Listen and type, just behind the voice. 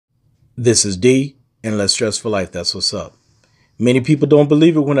This is D, and Less Stress for Life. That's what's up. Many people don't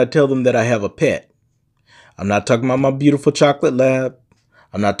believe it when I tell them that I have a pet. I'm not talking about my beautiful chocolate lab.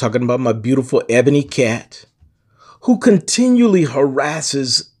 I'm not talking about my beautiful ebony cat who continually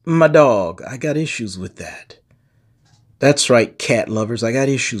harasses my dog. I got issues with that. That's right, cat lovers. I got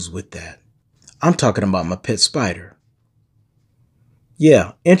issues with that. I'm talking about my pet spider.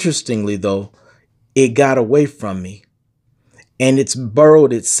 Yeah, interestingly though, it got away from me and it's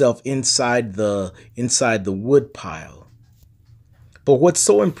burrowed itself inside the wood pile. But what's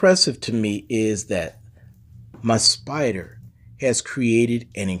so impressive to me is that my spider has created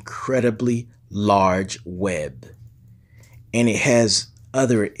an incredibly large web, and it has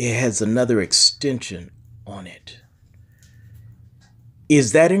another extension on it.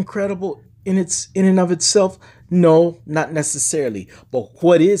 Is that incredible in and of itself? No, not necessarily. But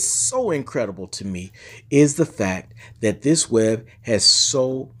what is so incredible to me is the fact that this web has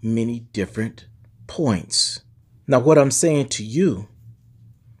so many different points. Now, what I'm saying to you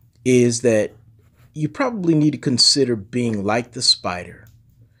is that you probably need to consider being like the spider.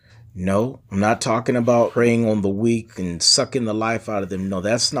 No, I'm not talking about preying on the weak and sucking the life out of them. No,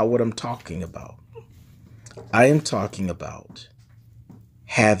 that's not what I'm talking about. I am talking about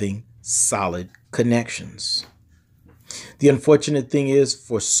having solid connections. The unfortunate thing is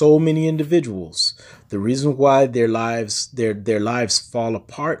for so many individuals, the reason why their lives fall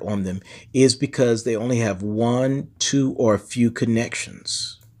apart on them is because they only have one, two, or a few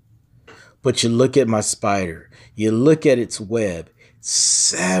connections. But you look at my spider, you look at its web,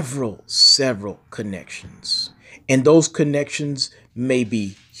 several connections. And those connections may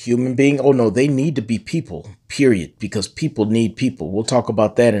be human being. Oh no, they need to be people, period, because people need people. We'll talk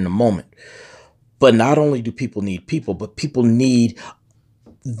about that in a moment. But not only do people need people, but people need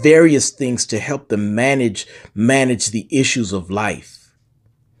various things to help them manage the issues of life.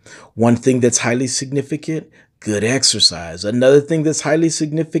 One thing that's highly significant, good exercise. Another thing that's highly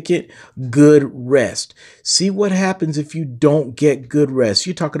significant, good rest. See what happens if you don't get good rest.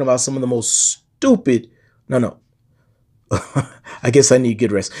 You're talking about some of the most stupid, no. I guess I need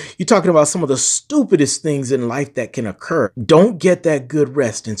good rest. You're talking about some of the stupidest things in life that can occur. Don't get that good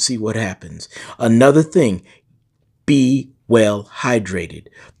rest and see what happens. Another thing, be well hydrated.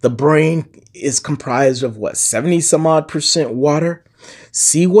 The brain is comprised of what, 70 some odd percent water?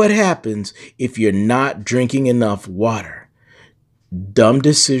 See what happens if you're not drinking enough water. Dumb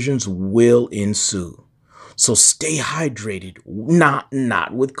decisions will ensue. So stay hydrated,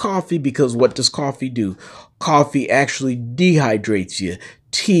 not with coffee, because what does coffee do? Coffee actually dehydrates you.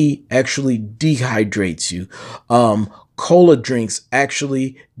 Tea actually dehydrates you. Cola drinks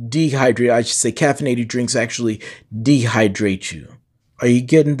actually dehydrate. I should say caffeinated drinks actually dehydrate you. Are you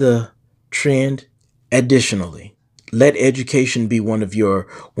getting the trend? Additionally, let education be one of your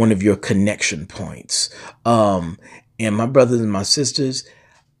connection points. And my brothers and my sisters,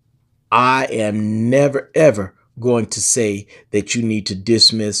 I am never, ever going to say that you need to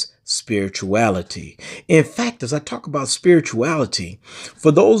dismiss spirituality. In fact, as I talk about spirituality,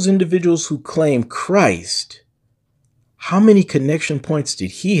 for those individuals who claim Christ, how many connection points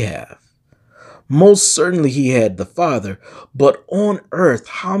did he have? Most certainly he had the Father, but on earth,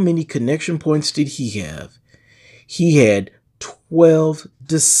 how many connection points did he have? He had 12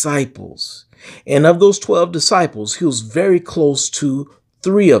 disciples. And of those 12 disciples, he was very close to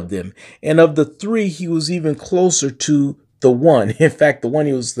three of them. And of the three, he was even closer to the one. In fact, the one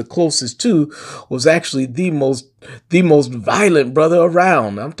he was the closest to was actually the most violent brother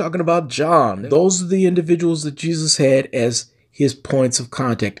around. I'm talking about John. Those are the individuals that Jesus had as his points of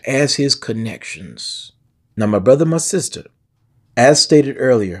contact, as his connections. Now, my brother, my sister, as stated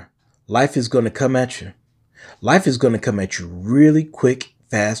earlier, life is going to come at you. Life is going to come at you really quick,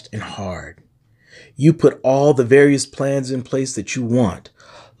 fast, and hard. You put all the various plans in place that you want.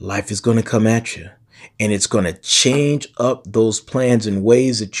 Life is going to come at you, and it's going to change up those plans in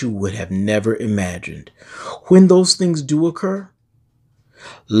ways that you would have never imagined. When those things do occur,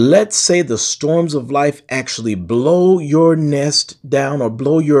 let's say the storms of life actually blow your nest down, or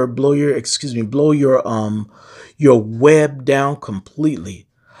blow your web down completely.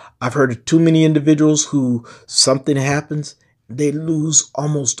 I've heard of too many individuals who something happens, they lose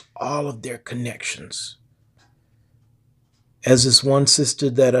almost all of their connections. As this one sister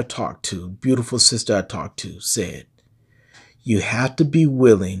that I talked to, beautiful sister I talked to, said, you have to be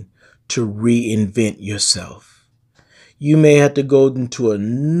willing to reinvent yourself. You may have to go into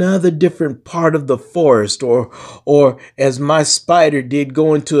another different part of the forest, or as my spider did,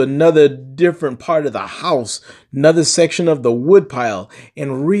 go into another different part of the house, another section of the woodpile,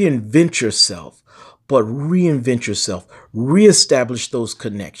 and reinvent yourself. but reinvent yourself, reestablish those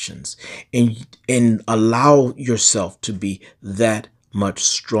connections, and allow yourself to be that much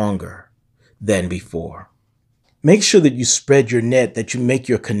stronger than before. Make sure that you spread your net, that you make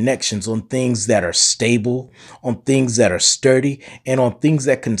your connections on things that are stable, on things that are sturdy, and on things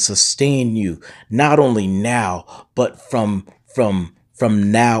that can sustain you, not only now, but from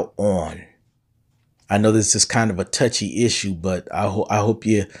now on. I know this is kind of a touchy issue, but I hope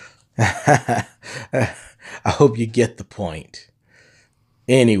you I hope you get the point.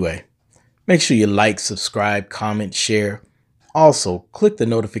 Anyway, make sure you like, subscribe, comment, share. Also, click the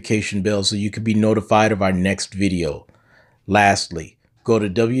notification bell so you can be notified of our next video. Lastly, go to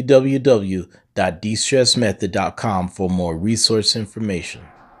www.destressmethod.com for more resource information.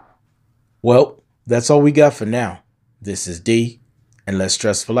 Well, that's all we got for now. This is D, and let's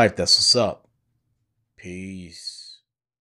stress for life. That's what's up. Peace.